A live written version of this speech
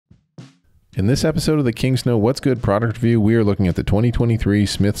In this episode of the Kings Know What's Good product review, we are looking at the 2023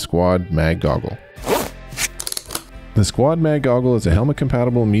 Smith Squad Mag Goggle. The Squad Mag Goggle is a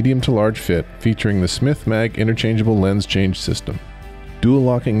helmet-compatible medium to large fit featuring the Smith Mag interchangeable lens change system. Dual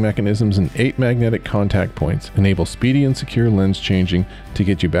locking mechanisms and 8 magnetic contact points enable speedy and secure lens changing to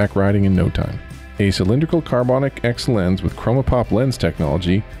get you back riding in no time. A cylindrical carbonic X lens with Chroma Pop lens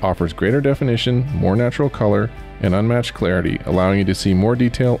technology offers greater definition, more natural color, and unmatched clarity, allowing you to see more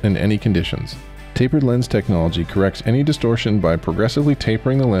detail in any conditions. Tapered lens technology corrects any distortion by progressively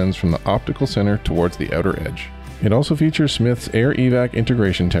tapering the lens from the optical center towards the outer edge. It also features Smith's Air Evac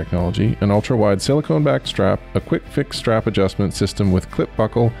integration technology, an ultra-wide silicone back strap, a quick fix strap adjustment system with clip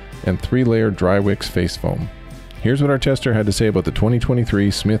buckle, and 3-layer dry wicks face foam. Here's what our tester had to say about the 2023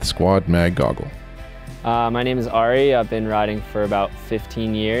 Smith Squad Mag Goggle. My name is Aari. I've been riding for about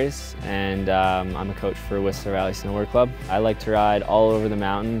 15 years and I'm a coach for Whistler Valley Snowboard Club. I like to ride all over the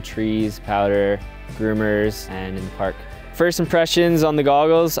mountain, trees, powder, groomers, and in the park. First impressions on the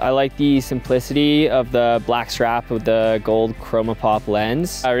goggles, I like the simplicity of the black strap with the gold Chroma Pop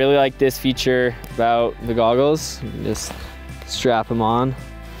lens. I really like this feature about the goggles. You can just strap them on.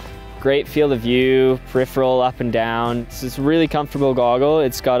 Great field of view, peripheral up and down. It's a really comfortable goggle.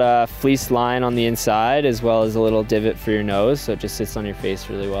 It's got a fleece line on the inside as well as a little divot for your nose, so it just sits on your face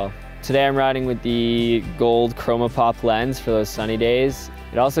really well. Today I'm riding with the gold Chroma Pop lens for those sunny days.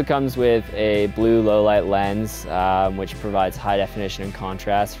 It also comes with a blue low light lens, which provides high definition and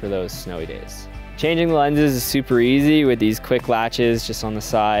contrast for those snowy days. Changing the lenses is super easy with these quick latches just on the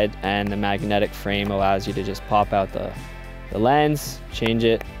side, and the magnetic frame allows you to just pop out the lens, change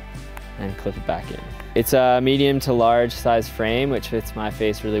it, and clip it back in. It's a medium to large size frame which fits my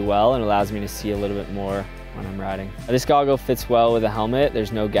face really well and allows me to see a little bit more when I'm riding. This goggle fits well with a helmet.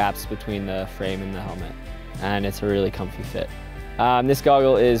 There's no gaps between the frame and the helmet, and it's a really comfy fit. This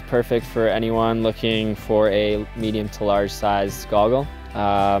goggle is perfect for anyone looking for a medium to large size goggle,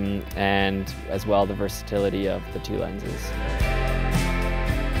 and as well the versatility of the two lenses.